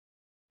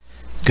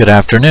Good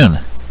afternoon.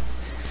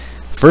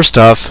 First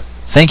off,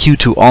 thank you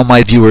to all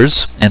my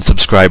viewers and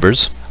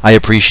subscribers. I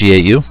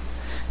appreciate you.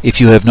 If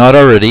you have not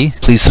already,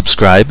 please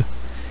subscribe.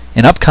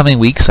 In upcoming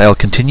weeks, I'll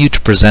continue to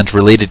present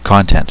related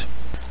content.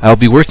 I'll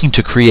be working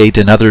to create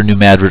another New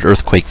Madrid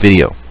earthquake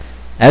video.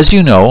 As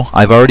you know,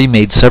 I've already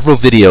made several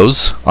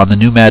videos on the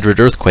New Madrid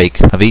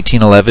earthquake of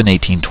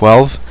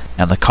 1811-1812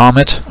 and the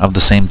comet of the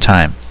same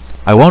time.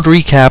 I won't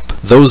recap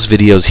those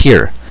videos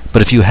here,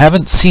 but if you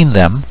haven't seen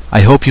them,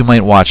 I hope you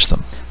might watch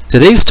them.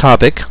 Today's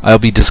topic I'll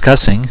be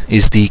discussing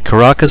is the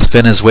Caracas,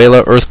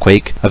 Venezuela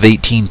earthquake of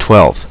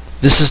 1812.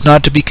 This is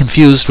not to be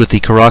confused with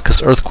the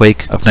Caracas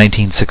earthquake of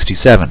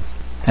 1967.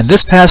 And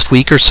this past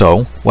week or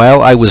so,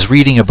 while I was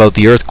reading about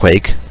the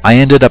earthquake, I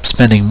ended up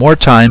spending more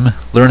time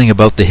learning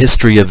about the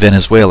history of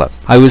Venezuela.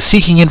 I was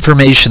seeking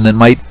information that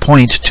might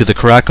point to the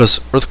Caracas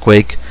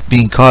earthquake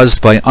being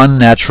caused by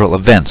unnatural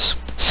events,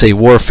 say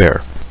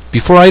warfare.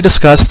 Before I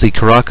discuss the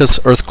Caracas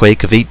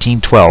earthquake of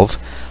 1812,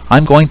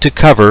 I'm going to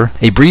cover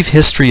a brief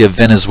history of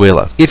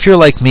Venezuela. If you're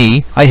like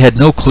me, I had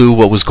no clue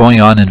what was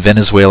going on in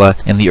Venezuela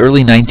in the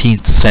early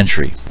 19th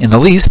century. In the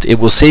least, it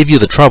will save you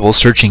the trouble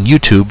searching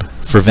YouTube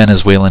for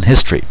Venezuelan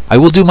history. I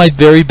will do my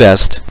very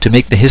best to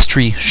make the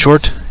history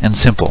short and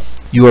simple.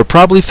 You are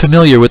probably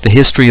familiar with the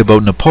history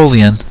about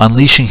Napoleon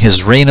unleashing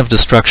his reign of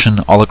destruction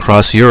all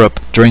across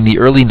Europe during the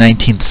early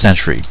 19th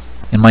century.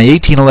 In my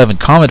 1811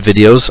 comet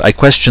videos, I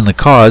question the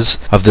cause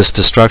of this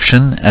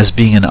destruction as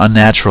being an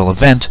unnatural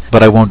event,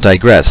 but I won't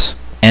digress.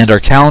 And our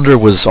calendar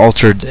was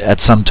altered at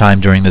some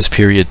time during this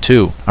period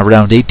too.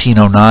 Around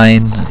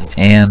 1809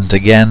 and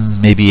again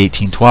maybe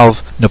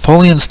 1812,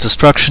 Napoleon's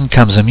destruction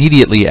comes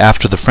immediately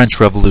after the French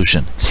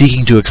Revolution,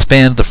 seeking to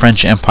expand the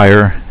French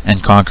Empire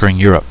and conquering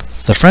Europe.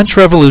 The French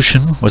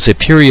Revolution was a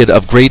period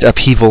of great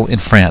upheaval in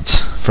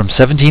France, from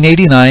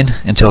 1789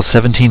 until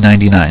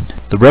 1799.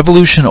 The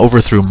revolution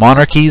overthrew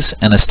monarchies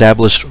and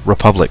established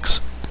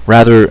republics.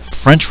 Rather,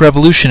 French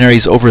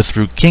revolutionaries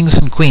overthrew kings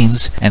and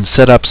queens and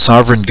set up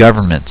sovereign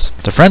governments.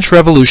 The French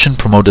Revolution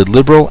promoted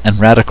liberal and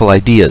radical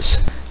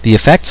ideas. The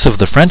effects of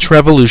the French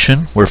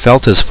Revolution were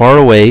felt as far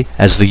away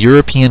as the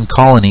European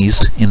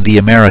colonies in the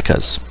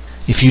Americas.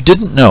 If you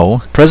didn't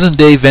know,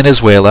 present-day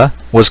Venezuela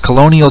was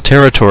colonial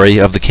territory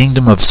of the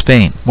Kingdom of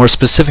Spain, more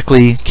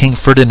specifically King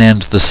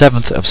Ferdinand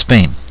VII of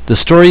Spain. The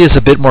story is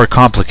a bit more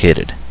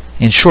complicated.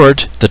 In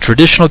short, the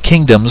traditional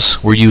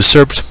kingdoms were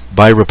usurped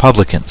by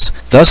republicans.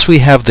 Thus we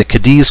have the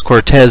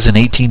Cádiz-Cortez in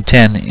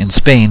 1810 in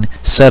Spain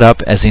set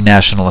up as a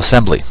national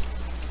assembly.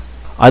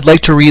 I'd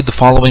like to read the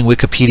following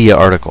Wikipedia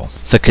article.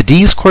 The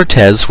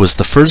Cádiz-Cortez was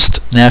the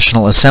first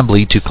national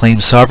assembly to claim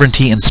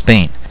sovereignty in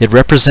Spain. It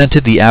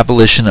represented the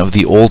abolition of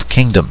the old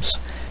kingdoms.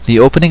 The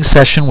opening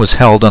session was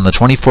held on the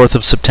 24th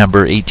of September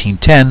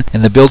 1810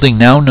 in the building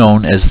now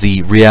known as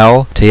the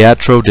Real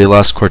Teatro de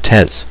las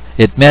Cortes.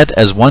 It met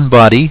as one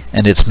body,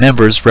 and its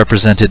members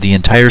represented the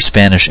entire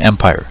Spanish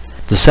Empire.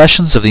 The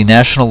sessions of the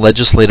national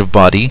legislative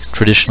body,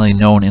 traditionally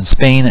known in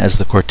Spain as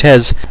the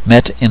Cortes,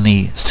 met in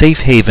the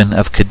safe haven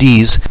of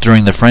Cadiz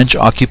during the French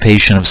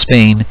occupation of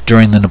Spain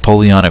during the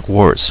Napoleonic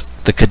Wars.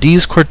 The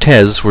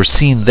Cádiz-Cortez were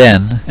seen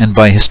then, and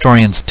by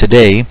historians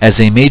today,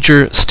 as a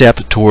major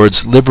step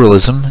towards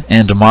liberalism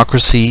and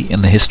democracy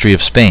in the history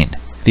of Spain.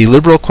 The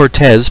liberal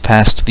Cortes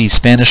passed the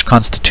Spanish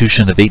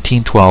Constitution of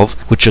 1812,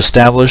 which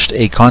established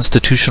a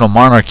constitutional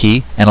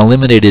monarchy and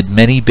eliminated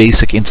many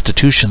basic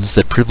institutions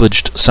that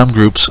privileged some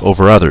groups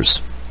over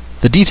others.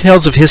 The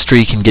details of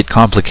history can get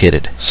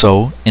complicated,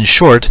 so, in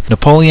short,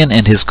 Napoleon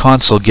and his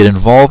consul get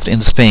involved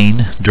in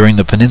Spain during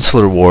the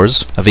Peninsular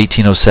Wars of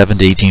 1807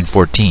 to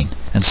 1814.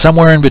 And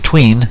somewhere in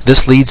between,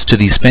 this leads to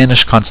the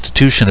Spanish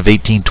Constitution of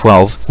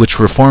 1812, which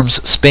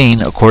reforms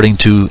Spain according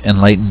to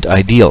enlightened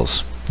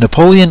ideals.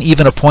 Napoleon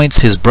even appoints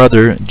his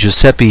brother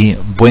Giuseppe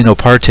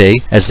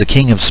Buonaparte as the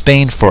King of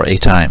Spain for a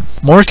time.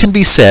 More can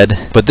be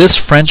said, but this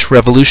French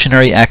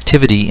revolutionary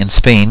activity in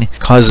Spain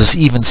causes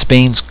even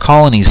Spain's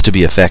colonies to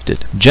be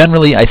affected.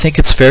 Generally, I think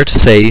it's fair to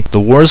say the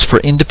wars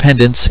for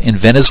independence in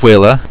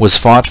Venezuela was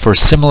fought for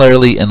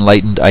similarly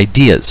enlightened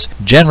ideas.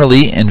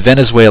 Generally, in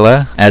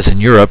Venezuela, as in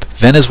Europe,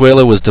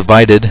 Venezuela was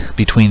divided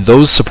between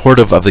those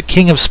supportive of the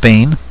King of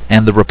Spain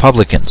and the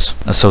Republicans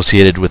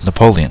associated with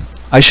Napoleon.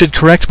 I should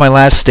correct my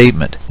last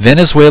statement.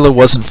 Venezuela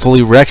wasn't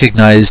fully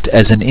recognized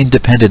as an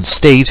independent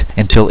state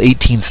until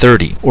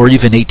 1830, or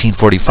even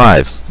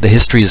 1845. The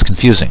history is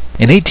confusing.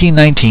 In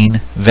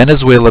 1819,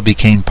 Venezuela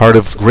became part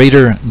of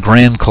Greater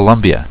Gran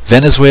Colombia.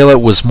 Venezuela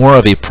was more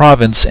of a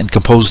province and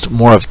composed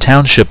more of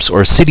townships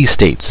or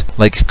city-states,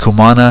 like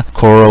Cumana,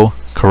 Coro,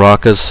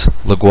 Caracas,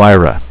 La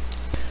Guaira.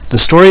 The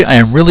story I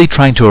am really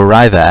trying to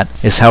arrive at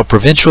is how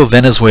provincial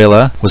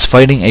Venezuela was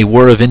fighting a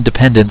war of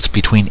independence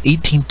between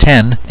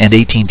 1810 and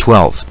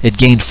 1812. It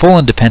gained full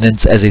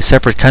independence as a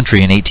separate country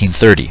in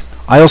 1830.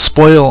 I'll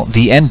spoil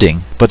the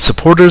ending, but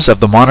supporters of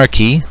the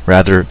monarchy,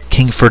 rather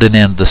King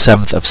Ferdinand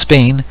VII of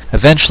Spain,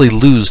 eventually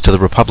lose to the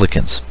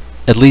Republicans.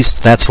 At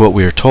least that's what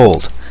we are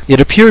told.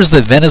 It appears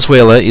that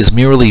Venezuela is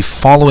merely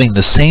following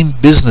the same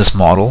business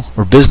model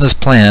or business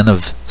plan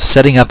of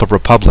setting up a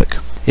republic.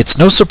 It's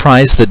no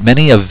surprise that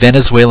many of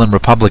Venezuelan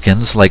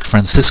Republicans, like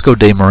Francisco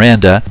de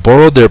Miranda,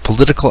 borrowed their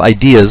political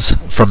ideas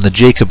from the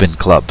Jacobin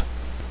Club.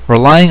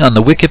 Relying on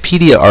the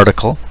Wikipedia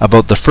article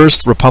about the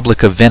First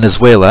Republic of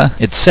Venezuela,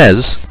 it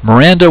says,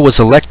 Miranda was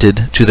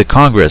elected to the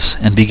Congress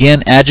and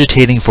began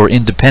agitating for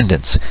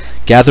independence.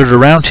 Gathered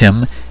around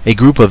him a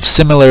group of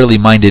similarly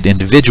minded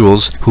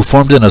individuals who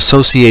formed an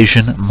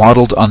association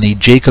modeled on the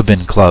Jacobin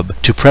Club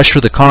to pressure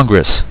the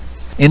Congress.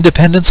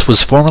 Independence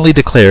was formally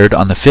declared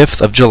on the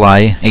 5th of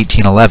July,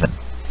 1811.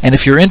 And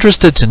if you're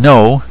interested to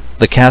know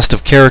the cast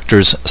of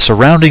characters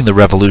surrounding the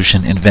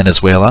revolution in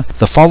Venezuela,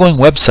 the following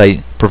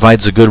website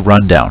provides a good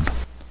rundown.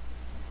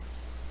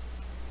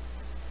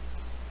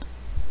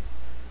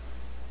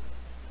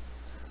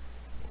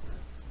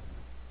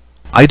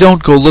 I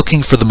don't go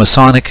looking for the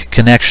Masonic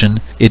connection,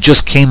 it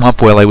just came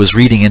up while I was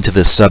reading into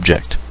this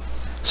subject.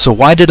 So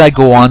why did I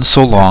go on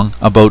so long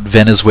about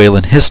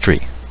Venezuelan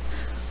history?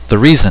 The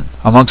reason,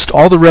 amongst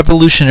all the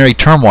revolutionary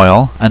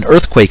turmoil, an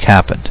earthquake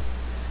happened.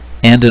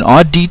 And an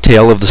odd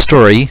detail of the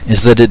story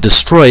is that it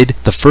destroyed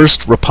the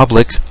First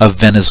Republic of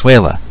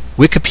Venezuela.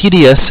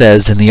 Wikipedia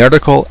says in the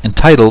article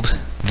entitled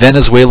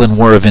Venezuelan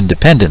War of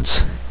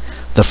Independence,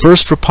 the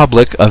First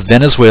Republic of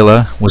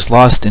Venezuela was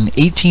lost in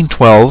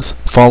 1812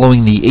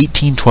 following the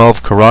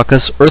 1812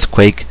 Caracas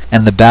Earthquake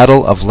and the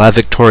Battle of La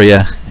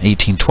Victoria,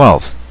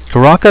 1812.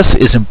 Caracas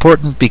is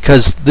important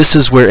because this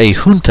is where a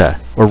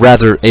junta, or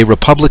rather a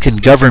Republican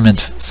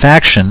government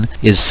faction,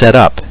 is set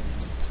up.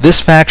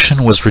 This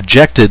faction was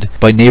rejected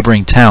by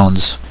neighboring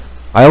towns.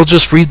 I'll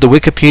just read the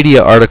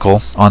Wikipedia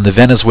article on the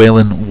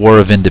Venezuelan War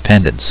of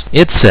Independence.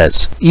 It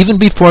says, even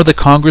before the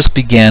Congress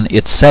began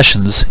its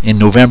sessions in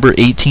November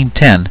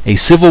 1810, a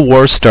civil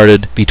war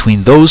started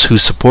between those who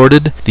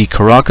supported the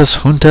Caracas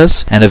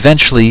juntas and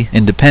eventually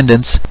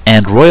independence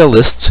and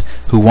royalists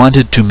who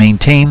wanted to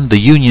maintain the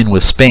union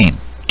with Spain.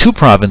 Two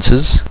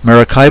provinces,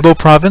 Maracaibo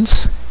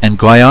Province and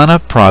Guayana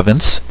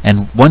Province,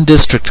 and one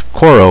district,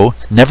 Coro,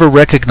 never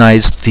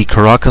recognized the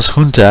Caracas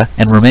junta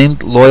and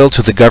remained loyal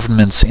to the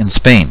governments in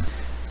Spain.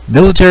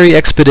 Military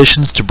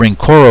expeditions to bring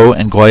Coro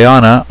and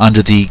Guayana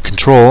under the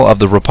control of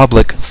the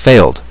Republic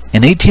failed.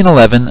 In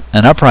 1811,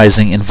 an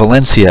uprising in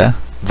Valencia,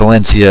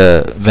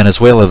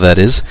 Venezuela that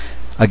is,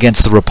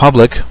 against the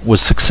Republic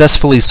was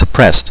successfully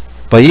suppressed.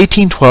 By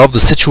 1812, the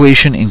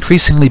situation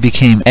increasingly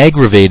became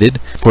aggravated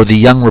for the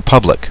young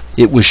Republic.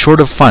 It was short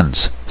of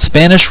funds.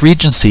 Spanish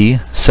Regency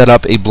set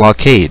up a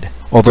blockade,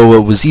 although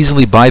it was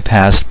easily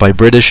bypassed by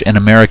British and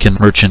American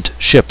merchant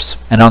ships.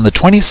 And on the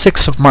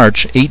 26th of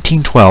March,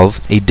 1812,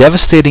 a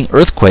devastating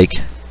earthquake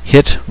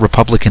hit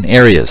Republican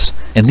areas.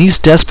 In these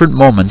desperate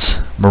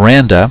moments,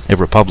 Miranda, a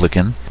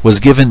Republican, was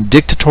given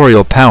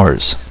dictatorial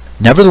powers.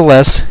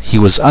 Nevertheless, he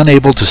was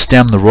unable to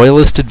stem the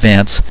royalist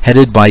advance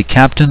headed by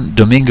Captain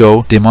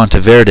Domingo de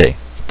Monteverde.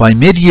 By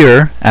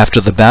mid-year,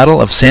 after the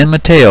Battle of San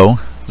Mateo,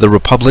 the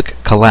Republic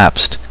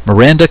collapsed.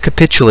 Miranda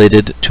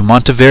capitulated to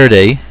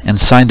Monteverde and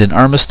signed an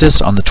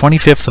armistice on the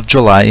 25th of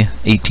July,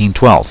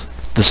 1812.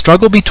 The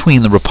struggle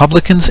between the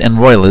Republicans and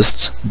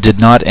Royalists did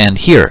not end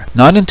here.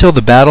 Not until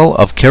the Battle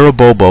of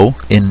Carabobo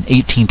in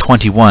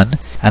 1821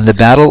 and the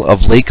Battle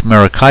of Lake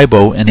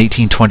Maracaibo in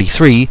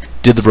 1823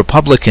 did the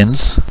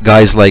Republicans,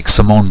 guys like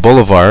Simón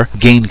Bolívar,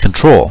 gain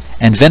control,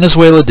 and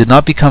Venezuela did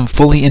not become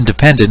fully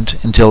independent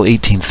until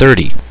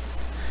 1830.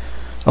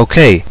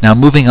 Okay, now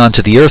moving on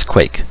to the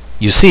earthquake.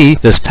 You see,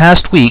 this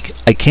past week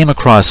I came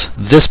across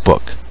this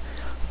book,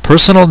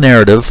 Personal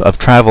Narrative of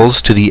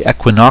Travels to the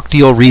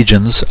Equinoctial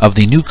Regions of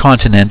the New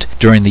Continent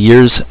during the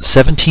years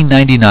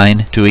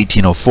 1799 to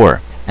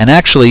 1804. And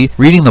actually,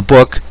 reading the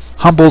book,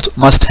 Humboldt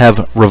must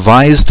have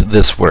revised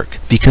this work,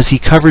 because he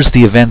covers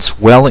the events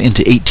well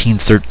into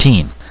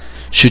 1813.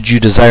 Should you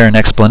desire an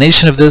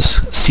explanation of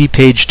this, see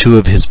page 2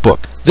 of his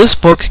book. This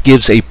book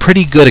gives a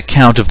pretty good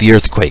account of the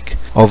earthquake,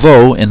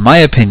 although, in my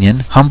opinion,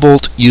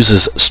 Humboldt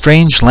uses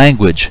strange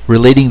language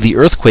relating the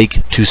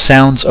earthquake to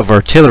sounds of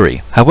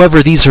artillery.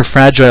 However, these are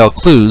fragile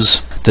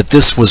clues that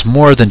this was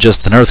more than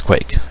just an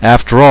earthquake.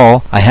 After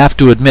all, I have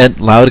to admit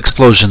loud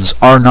explosions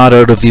are not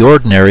out of the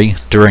ordinary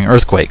during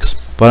earthquakes.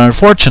 But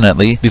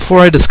unfortunately, before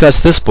I discuss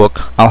this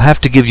book, I'll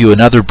have to give you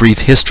another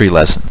brief history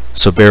lesson,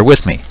 so bear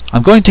with me.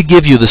 I'm going to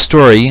give you the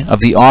story of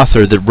the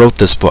author that wrote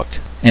this book.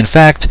 In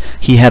fact,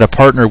 he had a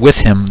partner with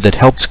him that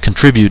helped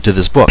contribute to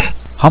this book.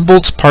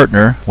 Humboldt's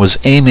partner was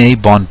Aimé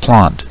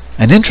Bonpland.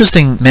 An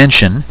interesting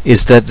mention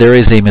is that there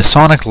is a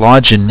Masonic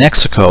lodge in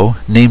Mexico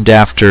named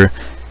after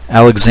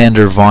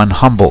Alexander von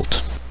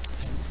Humboldt.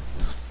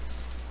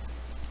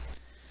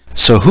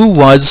 So who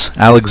was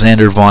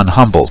Alexander von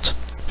Humboldt?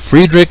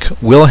 Friedrich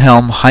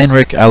Wilhelm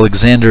Heinrich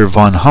Alexander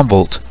von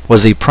Humboldt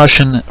was a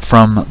Prussian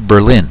from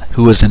Berlin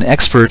who was an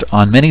expert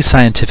on many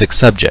scientific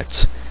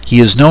subjects. He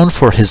is known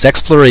for his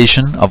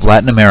exploration of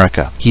Latin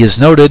America. He is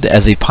noted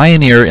as a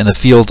pioneer in the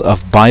field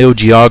of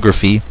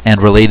biogeography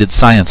and related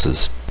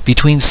sciences.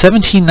 Between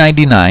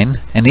 1799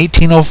 and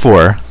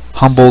 1804,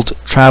 Humboldt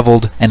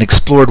traveled and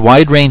explored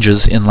wide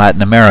ranges in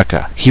Latin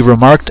America. He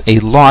remarked a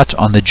lot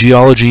on the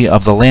geology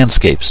of the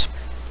landscapes.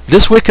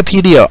 This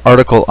Wikipedia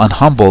article on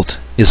Humboldt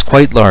is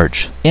quite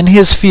large. In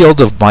his field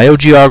of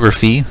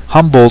biogeography,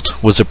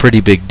 Humboldt was a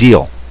pretty big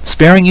deal.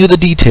 Sparing you the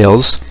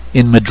details,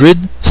 in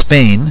Madrid,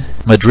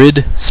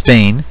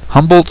 Spain,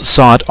 Humboldt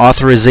sought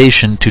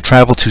authorization to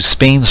travel to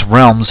Spain's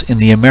realms in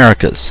the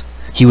Americas.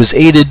 He was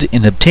aided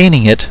in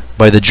obtaining it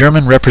by the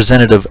German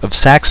representative of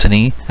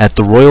Saxony at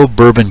the Royal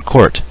Bourbon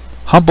Court.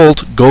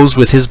 Humboldt goes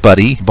with his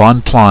buddy,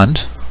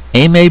 Bonpland,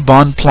 Aimé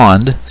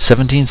Bonpland,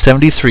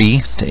 1773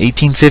 to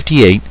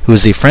 1858, who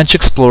is a French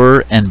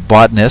explorer and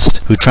botanist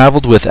who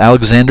traveled with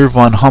Alexander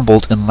von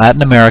Humboldt in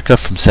Latin America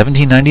from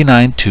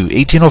 1799 to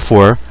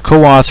 1804,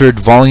 co-authored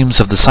volumes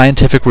of the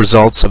scientific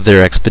results of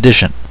their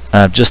expedition.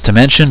 Just to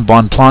mention,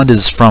 Bonpland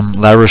is from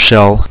La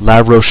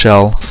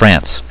Rochelle,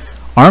 France.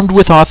 Armed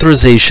with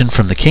authorization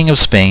from the King of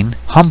Spain,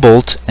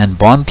 Humboldt and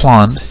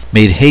Bonpland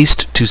made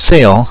haste to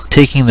sail,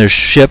 taking their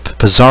ship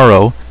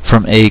Pizarro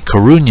from A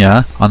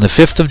Coruña on the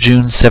 5th of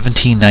June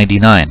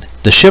 1799.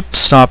 The ship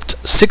stopped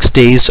 6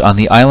 days on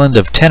the island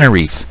of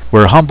Tenerife,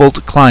 where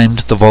Humboldt climbed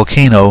the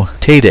volcano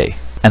Teide,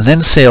 and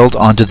then sailed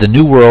on to the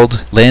New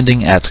World,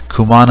 landing at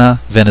Cumana,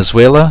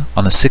 Venezuela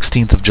on the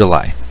 16th of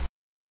July.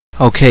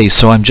 Okay,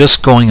 so I'm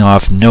just going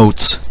off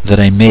notes that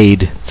I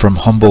made from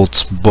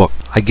Humboldt's book.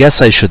 I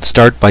guess I should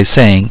start by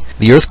saying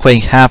the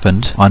earthquake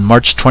happened on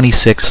March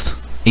 26,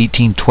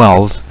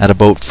 1812 at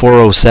about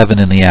 4:07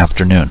 in the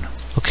afternoon.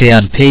 Okay,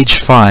 on page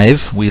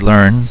 5 we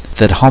learn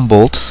that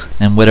Humboldt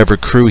and whatever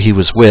crew he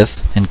was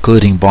with,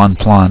 including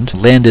Bonpland,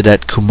 landed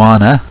at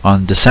Cumana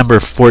on December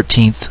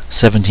 14th,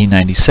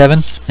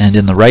 1797, and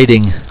in the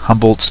writing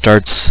Humboldt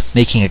starts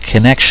making a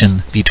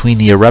connection between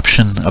the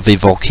eruption of a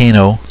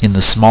volcano in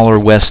the smaller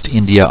West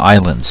India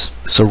Islands.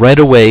 So right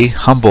away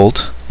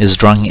Humboldt is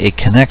drawing a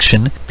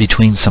connection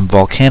between some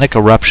volcanic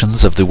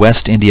eruptions of the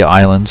West India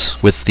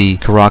Islands with the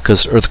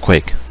Caracas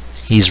earthquake.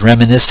 He's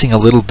reminiscing a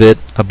little bit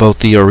about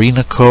the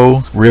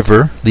Orinoco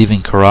River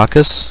leaving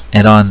Caracas,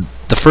 and on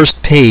the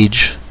first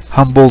page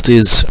Humboldt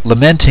is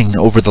lamenting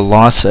over the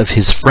loss of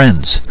his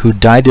friends who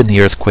died in the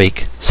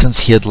earthquake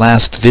since he had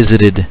last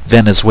visited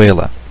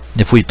Venezuela.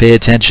 If we pay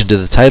attention to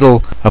the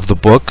title of the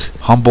book,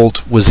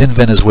 Humboldt was in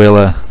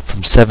Venezuela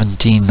from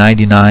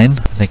 1799, I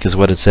think is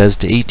what it says,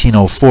 to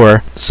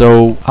 1804,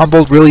 so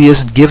Humboldt really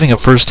isn't giving a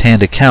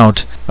first-hand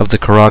account of the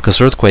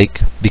Caracas earthquake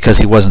because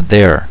he wasn't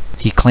there.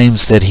 He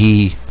claims that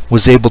he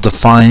was able to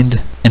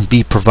find and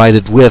be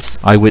provided with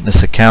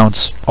eyewitness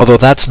accounts, although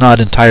that's not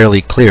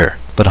entirely clear.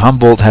 But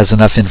Humboldt has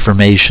enough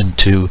information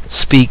to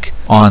speak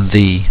on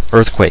the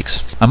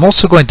earthquakes. I'm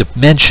also going to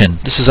mention,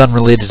 this is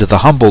unrelated to the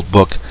Humboldt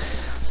book,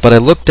 but I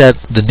looked at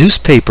the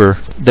newspaper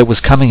that was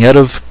coming out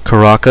of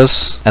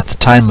Caracas at the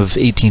time of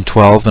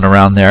 1812 and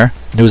around there,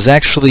 and it was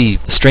actually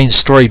a strange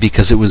story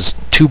because it was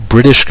two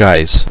British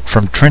guys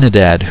from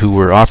Trinidad who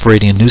were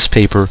operating a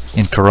newspaper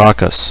in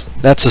Caracas.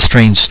 That's a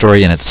strange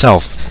story in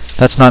itself.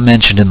 That's not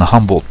mentioned in the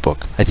Humboldt book.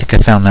 I think I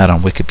found that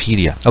on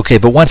Wikipedia. Okay,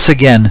 but once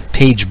again,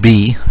 page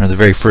B, or the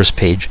very first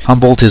page,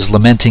 Humboldt is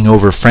lamenting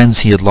over friends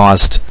he had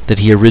lost that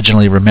he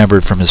originally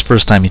remembered from his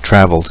first time he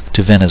traveled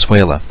to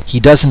Venezuela. He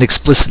doesn't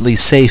explicitly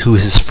say who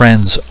his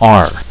friends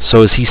are.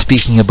 So is he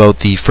speaking about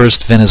the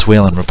first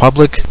Venezuelan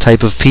Republic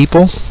type of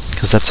people?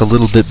 Because that's a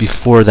little bit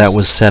before that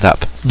was set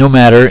up. No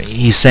matter,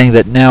 he's saying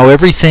that now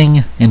everything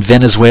in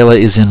Venezuela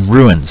is in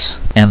ruins,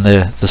 and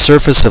the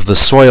surface of the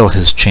soil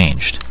has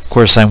changed. Of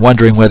course, I'm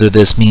wondering whether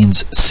this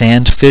means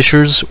sand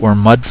fissures or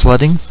mud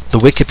flooding. The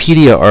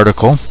Wikipedia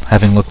article,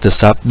 having looked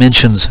this up,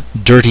 mentions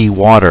dirty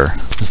water.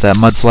 Is that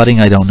mud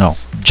flooding? I don't know.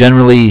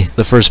 Generally,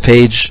 the first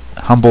page,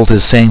 Humboldt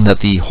is saying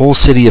that the whole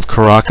city of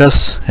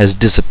Caracas has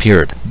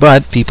disappeared,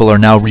 but people are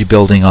now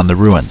rebuilding on the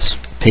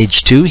ruins.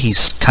 Page 2,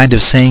 he's kind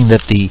of saying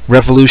that the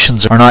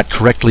revolutions are not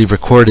correctly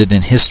recorded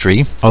in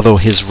history, although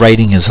his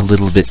writing is a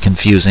little bit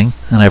confusing,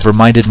 and I've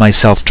reminded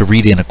myself to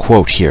read in a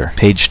quote here.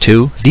 Page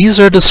 2, these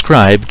are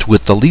described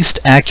with the least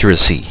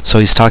accuracy. So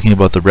he's talking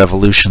about the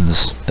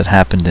revolutions that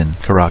happened in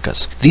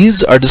Caracas.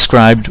 These are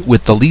described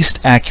with the least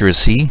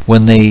accuracy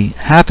when they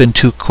happen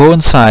to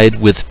coincide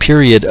with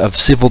period of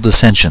civil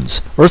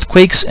dissensions.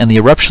 Earthquakes and the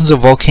eruptions of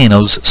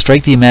volcanoes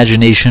strike the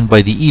imagination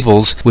by the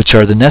evils which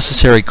are the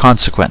necessary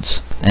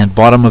consequence. And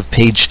bottom of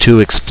page 2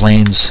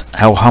 explains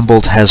how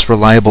Humboldt has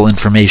reliable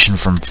information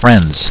from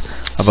friends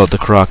about the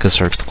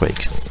Caracas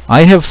earthquake.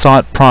 I have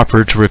thought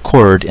proper to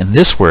record in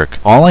this work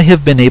all I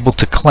have been able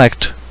to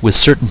collect with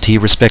certainty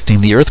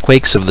respecting the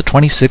earthquakes of the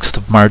 26th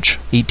of March,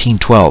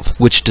 1812,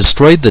 which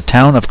destroyed the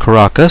town of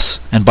Caracas,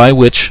 and by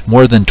which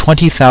more than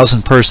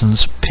 20,000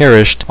 persons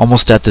perished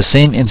almost at the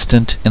same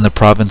instant in the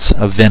province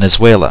of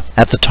Venezuela.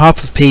 At the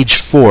top of page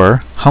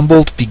 4,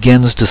 Humboldt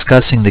begins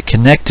discussing the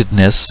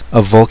connectedness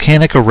of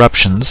volcanic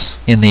eruptions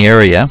in the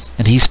area,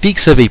 and he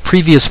speaks of a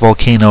previous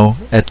volcano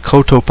at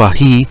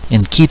Cotopaxi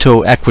in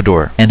Quito,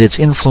 Ecuador, and its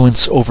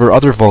influence over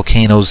other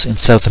volcanoes in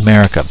South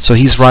America. So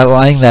he's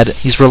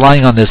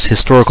relying on this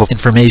historical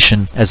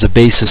information as a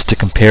basis to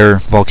compare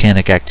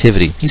volcanic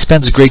activity. He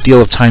spends a great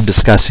deal of time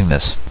discussing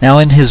this. Now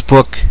in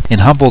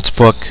Humboldt's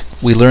book,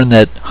 we learn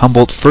that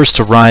Humboldt first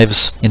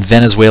arrives in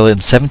Venezuela in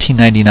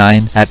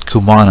 1799 at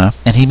Cumana,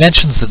 and he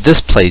mentions that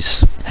this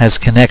place has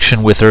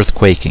connection with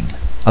earthquaking.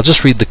 I'll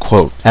just read the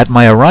quote. "At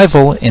my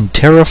arrival in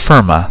terra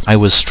firma, I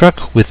was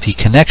struck with the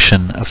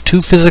connection of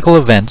two physical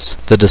events,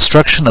 the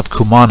destruction of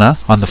Cumana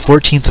on the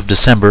 14th of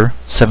December,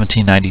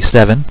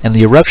 1797, and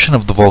the eruption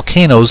of the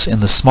volcanoes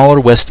in the smaller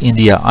West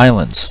India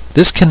Islands.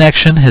 This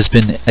connection has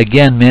been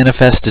again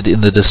manifested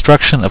in the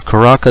destruction of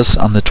Caracas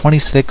on the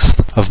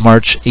 26th of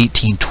March,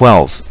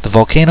 1812. The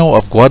volcano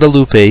of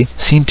Guadalupe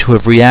seemed to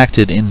have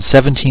reacted in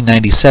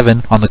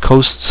 1797 on the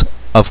coasts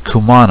of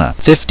Cumana.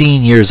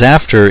 15 years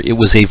after, it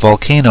was a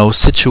volcano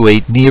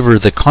situate nearer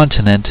the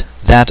continent,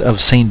 that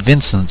of St.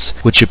 Vincent's,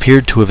 which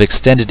appeared to have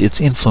extended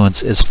its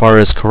influence as far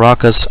as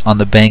Caracas on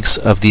the banks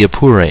of the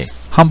Apure."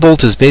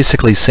 Humboldt is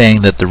basically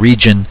saying that the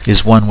region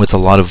is one with a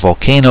lot of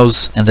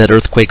volcanoes and that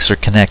earthquakes are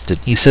connected.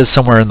 He says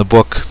somewhere in the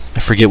book, I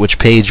forget which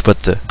page,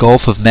 but the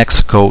Gulf of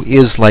Mexico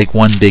is like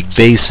one big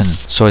basin,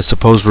 so I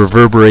suppose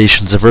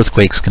reverberations of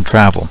earthquakes can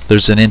travel.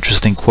 There's an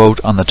interesting quote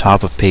on the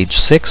top of page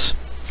 6.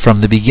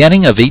 "From the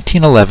beginning of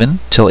 1811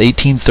 till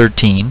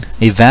 1813,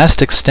 a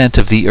vast extent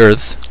of the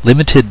earth,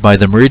 limited by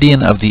the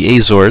meridian of the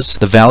Azores,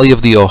 the valley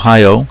of the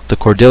Ohio, the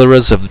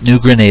Cordilleras of New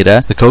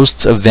Granada, the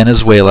coasts of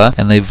Venezuela,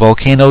 and the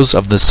volcanoes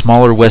of the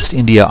smaller West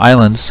India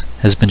Islands,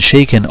 has been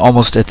shaken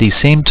almost at the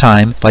same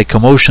time by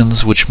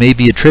commotions which may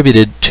be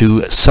attributed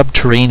to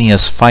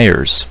subterraneous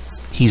fires."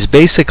 He's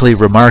basically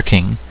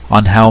remarking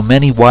on how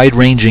many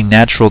wide-ranging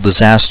natural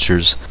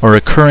disasters are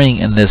occurring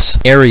in this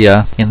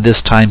area in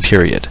this time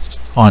period.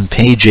 On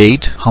page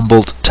 8,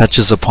 Humboldt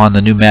touches upon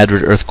the New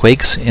Madrid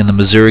earthquakes in the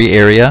Missouri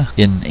area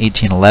in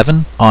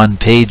 1811. On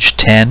page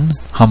 10,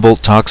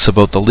 Humboldt talks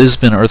about the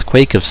Lisbon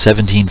earthquake of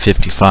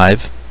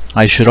 1755.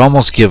 I should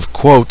almost give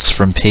quotes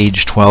from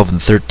page 12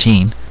 and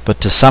 13, but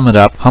to sum it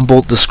up,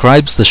 Humboldt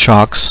describes the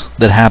shocks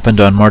that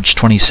happened on March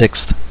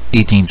 26,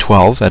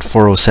 1812 at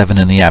 4:07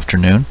 in the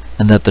afternoon,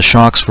 and that the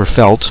shocks were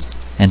felt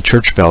and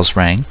church bells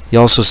rang. He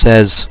also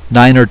says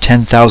 9 or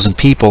 10,000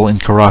 people in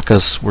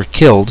Caracas were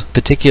killed,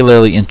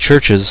 particularly in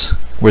churches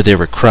where they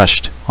were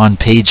crushed. On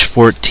page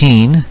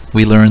 14,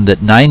 we learn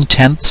that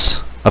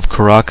 9/10 of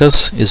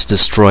Caracas is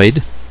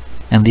destroyed,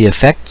 and the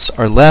effects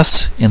are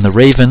less in the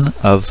Raven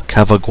of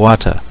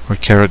Cavaguata, or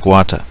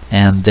Caraguata,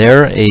 and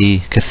there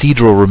a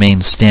cathedral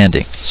remains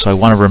standing. So I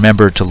want to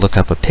remember to look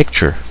up a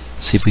picture,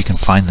 see if we can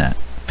find that.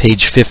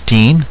 Page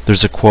 15,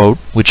 there's a quote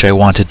which I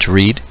wanted to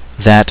read.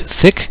 "That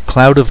thick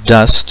cloud of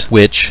dust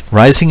which,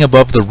 rising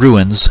above the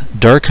ruins,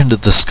 darkened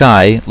the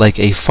sky like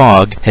a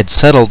fog, had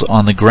settled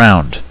on the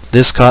ground.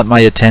 This caught my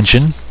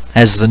attention,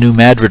 as the New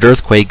Madrid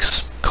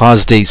earthquakes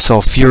caused a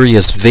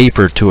sulphurous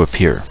vapor to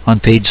appear." On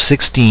page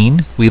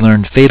 16, we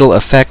learn fatal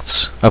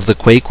effects of the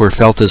quake were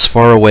felt as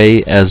far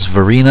away as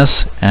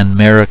Varinas and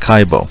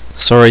Maracaibo.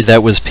 Sorry,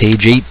 that was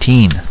page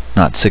 18,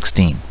 not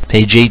 16.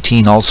 Page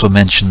 18 also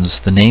mentions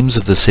the names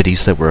of the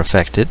cities that were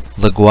affected: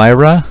 La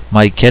Guaira,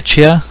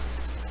 Maiquetía,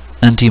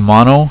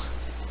 Antimano,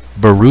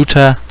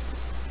 Baruta,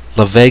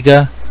 La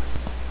Vega,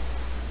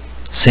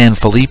 San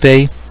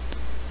Felipe,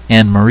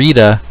 and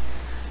Merida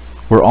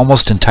were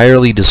almost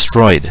entirely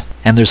destroyed.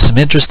 And there's some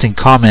interesting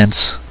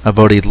comments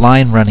about a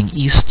line running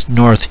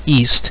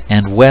east-northeast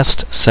and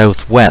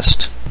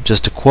west-southwest.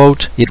 Just a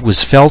quote, "It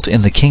was felt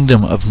in the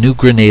kingdom of New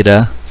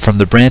Granada from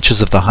the branches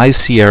of the High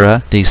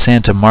Sierra de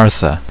Santa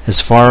Martha,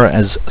 as far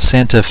as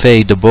Santa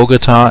Fe de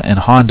Bogota and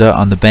Honda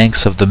on the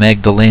banks of the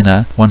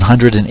Magdalena,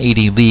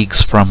 180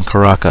 leagues from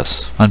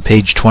Caracas." On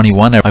page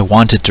 21, I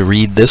wanted to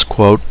read this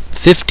quote,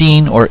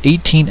 15 or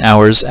 18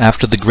 hours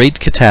after the great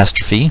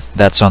catastrophe,"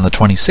 that's on the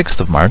 26th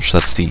of March,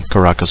 that's the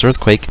Caracas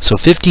earthquake, so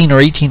 15 or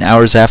 18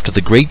 hours after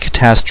the great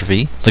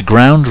catastrophe, the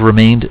ground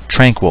remained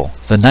tranquil.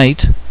 The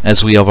night,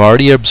 as we have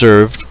already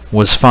observed,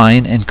 was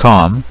fine and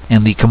calm,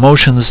 and the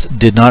commotions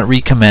did not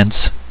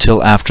recommence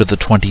till after the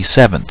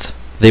 27th.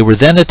 They were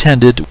then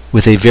attended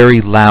with a very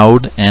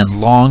loud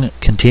and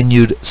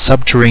long-continued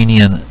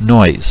subterranean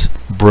noise,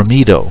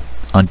 bramido.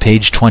 On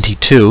page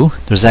 22,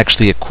 there's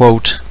actually a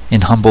quote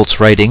in Humboldt's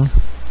writing,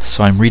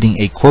 so I'm reading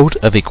a quote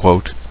of a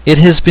quote. "It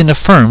has been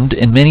affirmed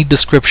in many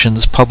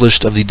descriptions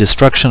published of the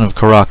destruction of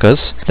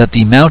Caracas that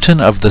the mountain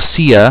of the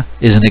Silla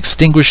is an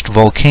extinguished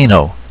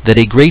volcano, that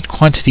a great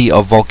quantity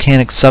of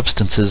volcanic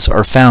substances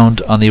are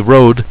found on the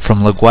road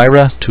from La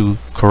Guaira to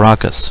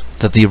Caracas,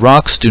 that the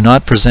rocks do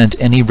not present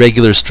any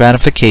regular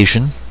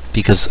stratification,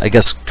 because I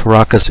guess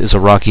Caracas is a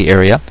rocky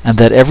area, and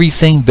that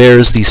everything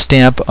bears the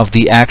stamp of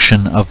the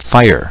action of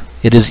fire.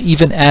 It is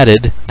even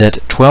added that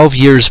 12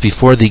 years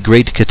before the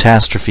great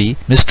catastrophe,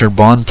 Mr.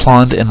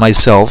 Bonpland and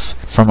myself,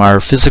 from our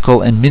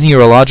physical and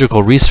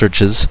mineralogical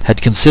researches, had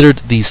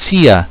considered the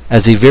Silla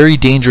as a very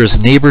dangerous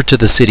neighbor to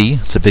the city,"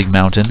 it's a big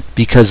mountain,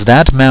 "because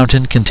that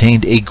mountain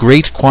contained a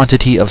great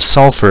quantity of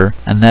sulfur,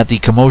 and that the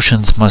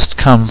commotions must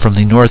come from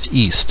the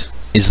northeast."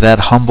 Is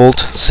that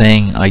Humboldt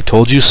saying, "I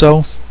told you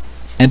so"?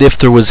 And if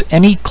there was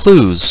any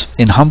clues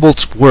in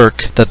Humboldt's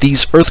work that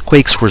these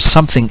earthquakes were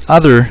something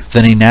other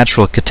than a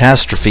natural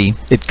catastrophe,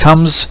 it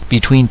comes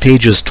between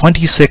pages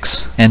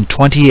 26 and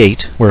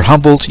 28, where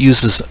Humboldt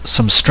uses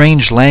some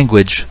strange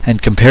language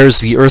and compares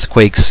the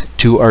earthquakes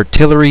to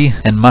artillery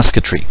and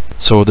musketry.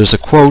 So there's a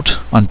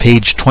quote on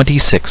page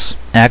 26.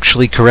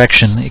 Actually,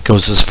 correction, it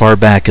goes as far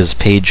back as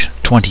page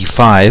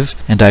 25,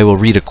 and I will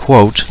read a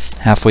quote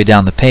halfway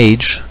down the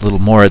page. A little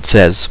more, it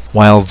says,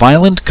 "While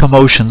violent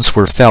commotions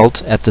were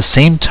felt at the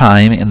same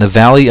time in the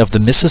valley of the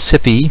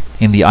Mississippi,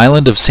 in the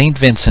island of St.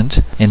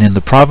 Vincent, and in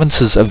the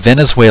provinces of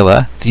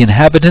Venezuela, the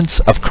inhabitants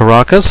of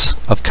Caracas,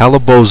 of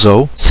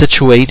Calabozo,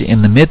 situate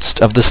in the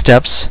midst of the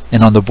steppes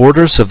and on the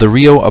borders of the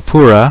Rio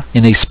Apura,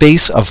 in a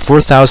space of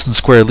 4,000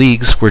 square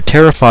leagues, were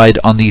terrified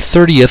on the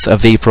 30th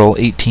of April,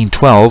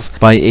 1812,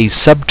 by a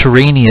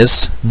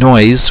subterraneous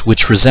noise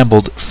which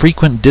resembled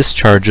frequent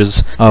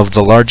discharges of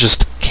the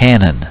largest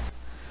cannon.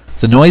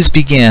 The noise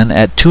began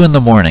at 2 in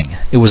the morning.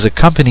 It was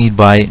accompanied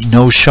by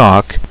no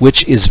shock,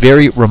 which is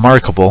very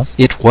remarkable.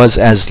 It was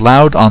as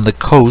loud on the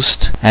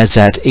coast as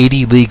at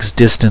 80 leagues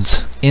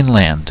distance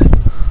inland."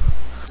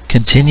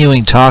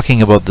 Continuing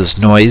talking about this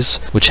noise,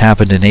 which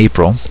happened in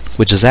April,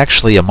 which is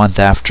actually a month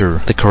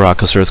after the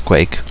Caracas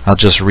earthquake, I'll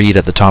just read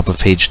at the top of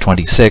page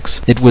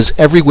 26. "It was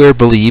everywhere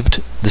believed,"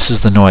 this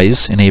is the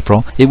noise in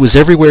April, "it was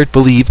everywhere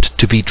believed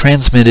to be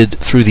transmitted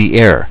through the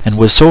air, and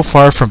was so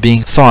far from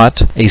being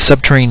thought a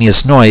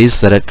subterraneous noise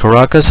that at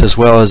Caracas as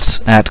well as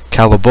at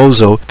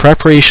Calabozo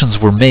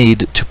preparations were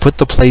made to put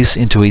the place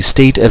into a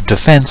state of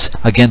defense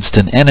against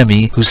an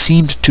enemy who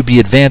seemed to be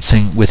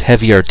advancing with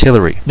heavy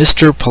artillery.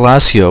 Mr.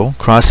 Palacio,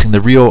 crossing the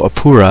Rio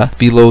Apura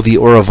below the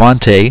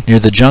Orovante near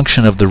the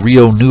junction of the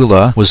Rio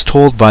Nula, was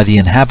told by the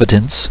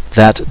inhabitants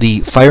that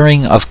the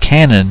firing of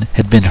cannon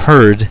had been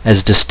heard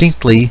as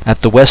distinctly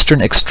at the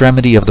western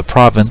extremity of the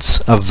province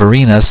of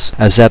Varinas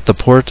as at the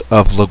port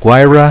of La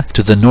Guaira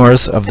to the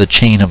north of the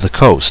chain of the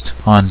coast."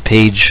 On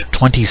page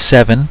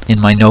 27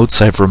 in my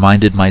notes, I've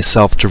reminded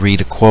myself to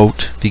read a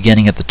quote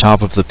beginning at the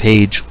top of the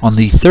page. "On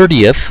the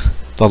 30th,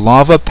 the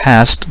lava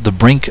passed the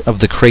brink of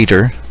the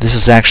crater." This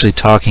is actually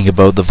talking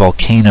about the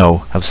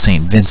volcano of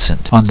St.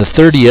 Vincent. "On the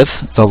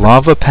 30th, the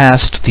lava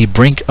passed the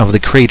brink of the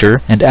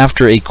crater, and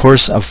after a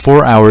course of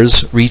 4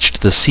 hours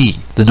reached the sea.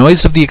 The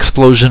noise of the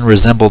explosion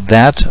resembled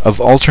that of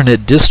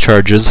alternate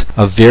discharges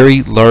of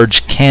very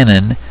large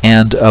cannon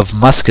and of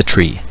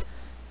musketry.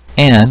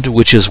 And,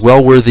 which is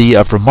well worthy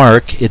of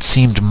remark, it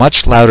seemed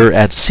much louder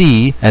at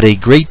sea, at a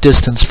great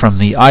distance from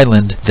the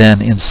island, than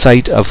in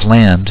sight of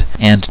land,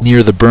 and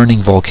near the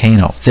burning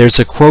volcano." There's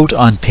a quote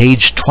on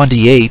page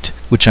 28,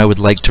 which I would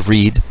like to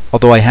read,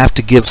 although I have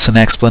to give some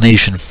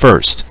explanation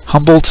first.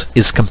 Humboldt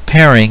is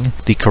comparing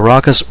the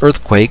Caracas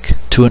earthquake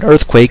to an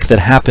earthquake that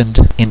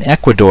happened in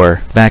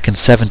Ecuador back in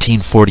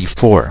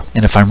 1744.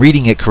 And if I'm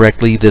reading it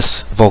correctly,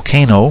 this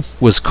volcano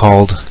was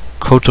called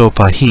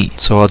Cotopaxi.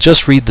 So I'll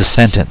just read the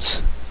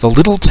sentence. "The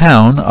little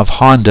town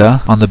of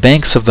Honda on the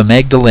banks of the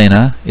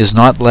Magdalena is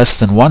not less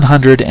than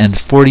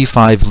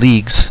 145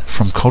 leagues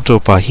from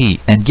Cotopaxi,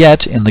 and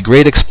yet in the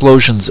great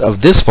explosions of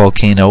this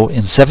volcano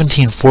in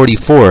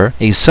 1744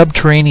 a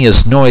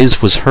subterraneous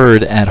noise was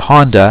heard at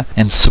Honda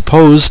and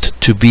supposed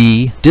to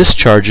be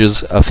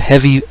discharges of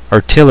heavy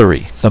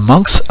artillery. The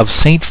monks of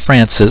St.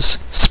 Francis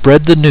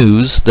spread the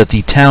news that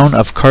the town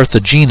of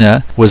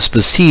Carthagena was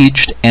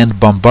besieged and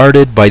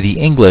bombarded by the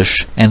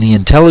English, and the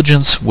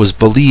intelligence was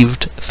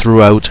believed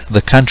throughout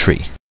the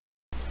country."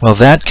 Well,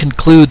 that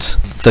concludes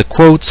the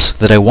quotes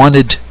that I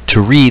wanted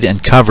to read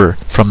and cover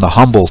from the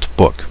Humboldt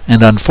book.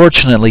 And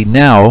unfortunately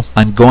now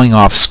I'm going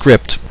off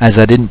script as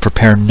I didn't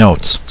prepare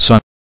notes. So